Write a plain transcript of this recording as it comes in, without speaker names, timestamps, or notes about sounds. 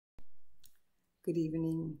Good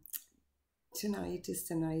evening. Tonight is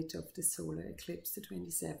the night of the solar eclipse, the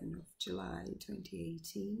 27th of July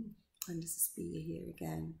 2018. And this is Bea here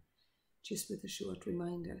again, just with a short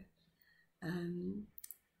reminder.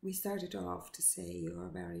 We started off to say you are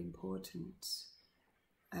very important.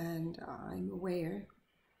 And I'm aware,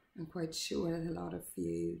 I'm quite sure that a lot of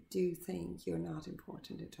you do think you're not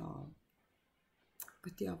important at all.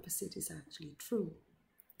 But the opposite is actually true.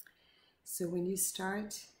 So when you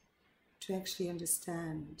start to actually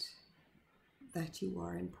understand that you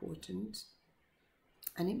are important,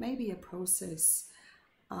 and it may be a process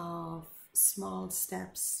of small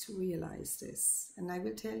steps to realize this. And I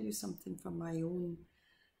will tell you something from my own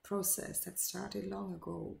process that started long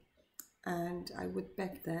ago. And I would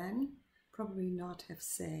back then probably not have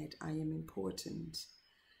said I am important.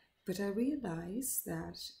 But I realized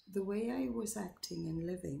that the way I was acting and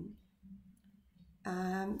living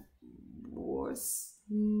was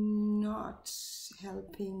not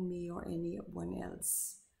helping me or anyone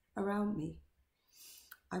else around me.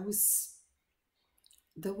 I was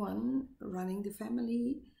the one running the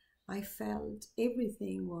family. I felt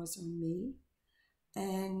everything was on me,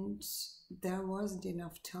 and there wasn't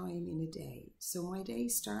enough time in a day. So my day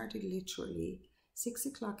started literally 6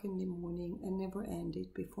 o'clock in the morning and never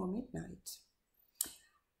ended before midnight.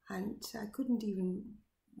 And I couldn't even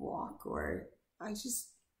walk, or I just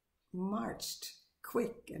marched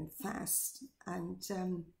quick and fast. And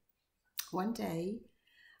one day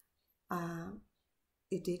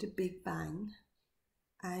it did a big bang,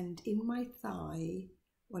 and in my thigh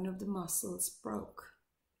one of the muscles broke.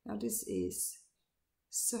 Now this is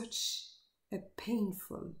such a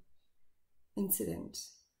painful incident.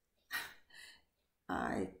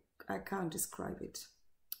 I can't describe it.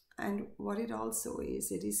 And what it also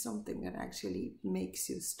is, it is something that actually makes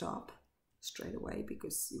you stop straight away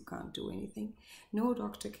because you can't do anything. No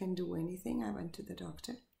doctor can do anything. I went to the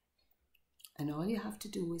doctor, and all you have to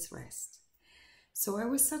do is rest. So I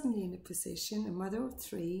was suddenly in a position, a mother of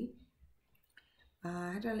three.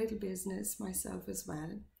 I had a little business myself as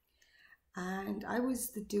well. And I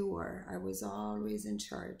was the doer. I was always in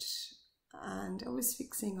charge. And I was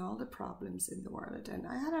fixing all the problems in the world. And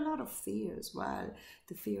I had a lot of fear as well.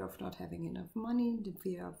 The fear of not having enough money, the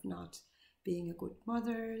fear of not being a good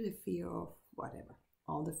mother, the fear of whatever.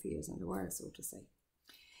 All the fears in the world, so to say.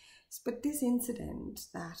 But this incident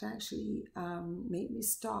that actually made me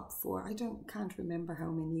stop for, can't remember how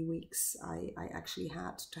many weeks I actually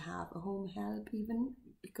had to have a home help, even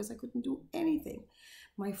because I couldn't do anything.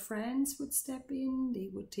 My friends would step in, they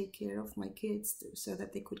would take care of my kids so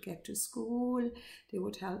that they could get to school, they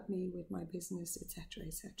would help me with my business, etc.,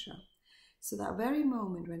 etc. So that very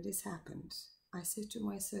moment when this happened, I said to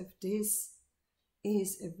myself, this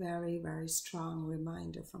is a very, very strong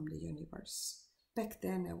reminder from the universe. Back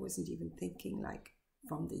then I wasn't even thinking like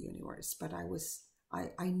from the universe, but I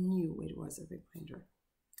knew it was a reminder.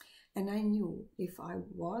 And I knew if I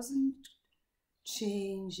wasn't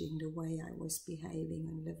changing the way I was behaving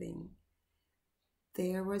and living,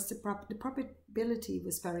 there was the probability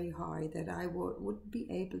was very high that I would be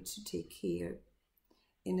able to take care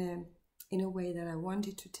in a way that I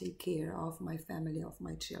wanted to take care of my family, of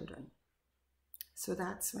my children. So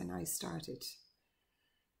that's when I started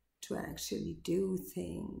to actually do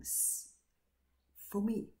things for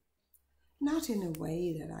me. Not in a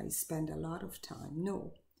way that I spend a lot of time.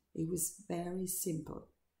 No, it was very simple.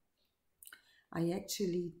 I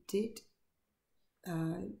actually did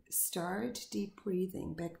start deep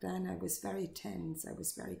breathing. Back then I was very tense. I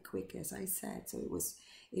was very quick, as I said. So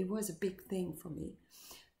it was a big thing for me.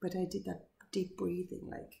 But I did that deep breathing,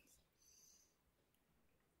 like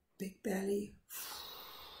big belly.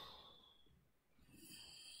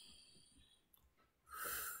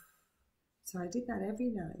 So I did that every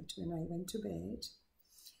night when I went to bed,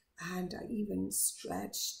 and I even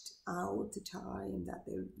stretched out the time that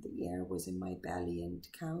the air was in my belly and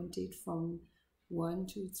counted from 1,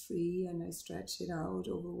 2, 3, and I stretched it out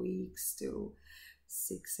over weeks to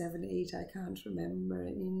 6, 7, 8, I can't remember,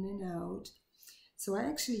 in and out. So I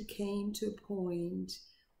actually came to a point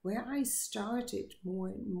where I started more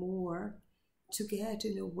and more to get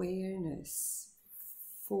an awareness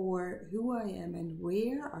for who I am and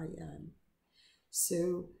where I am,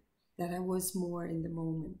 so that I was more in the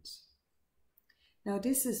moment. Now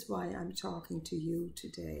this is why I'm talking to you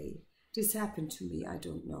today. This happened to me, I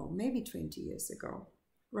don't know, maybe 20 years ago,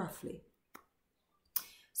 roughly.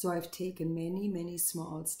 So I've taken many, many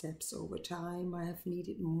small steps over time. I have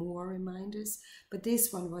needed more reminders, but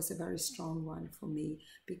this one was a very strong one for me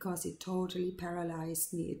because it totally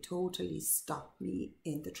paralyzed me. It totally stopped me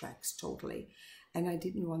in the tracks, totally. And I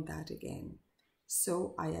didn't want that again.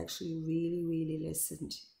 So I actually really, really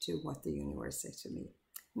listened to what the universe said to me.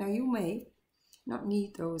 Now, you may not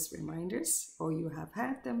need those reminders, or you have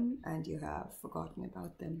had them and you have forgotten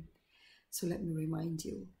about them. So let me remind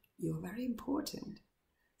you, you're very important.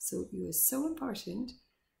 So you are so important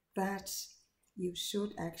that you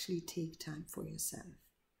should actually take time for yourself.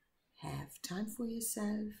 Have time for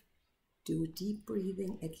yourself. Do deep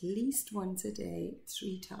breathing at least once a day,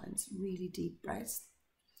 3 times, really deep breaths.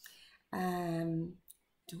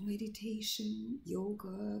 Do meditation,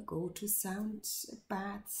 yoga, go to sound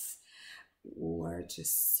baths, or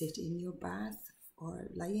just sit in your bath or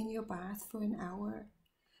lie in your bath for an hour.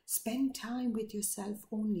 Spend time with yourself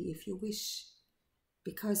only if you wish,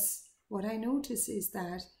 because what I notice is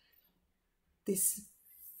that this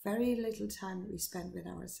very little time we spend with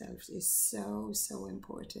ourselves is so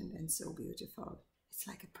important and so beautiful. It's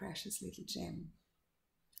like a precious little gem.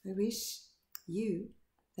 I wish you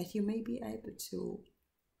that you may be able to,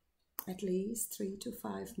 at least 3 to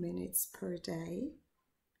 5 minutes per day,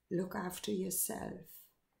 look after yourself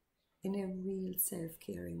in a real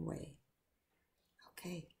self-caring way.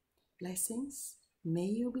 Okay, blessings. May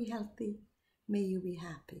you be healthy. May you be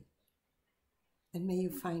happy. And may you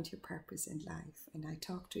find your purpose in life. And I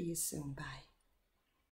talk to you soon. Bye.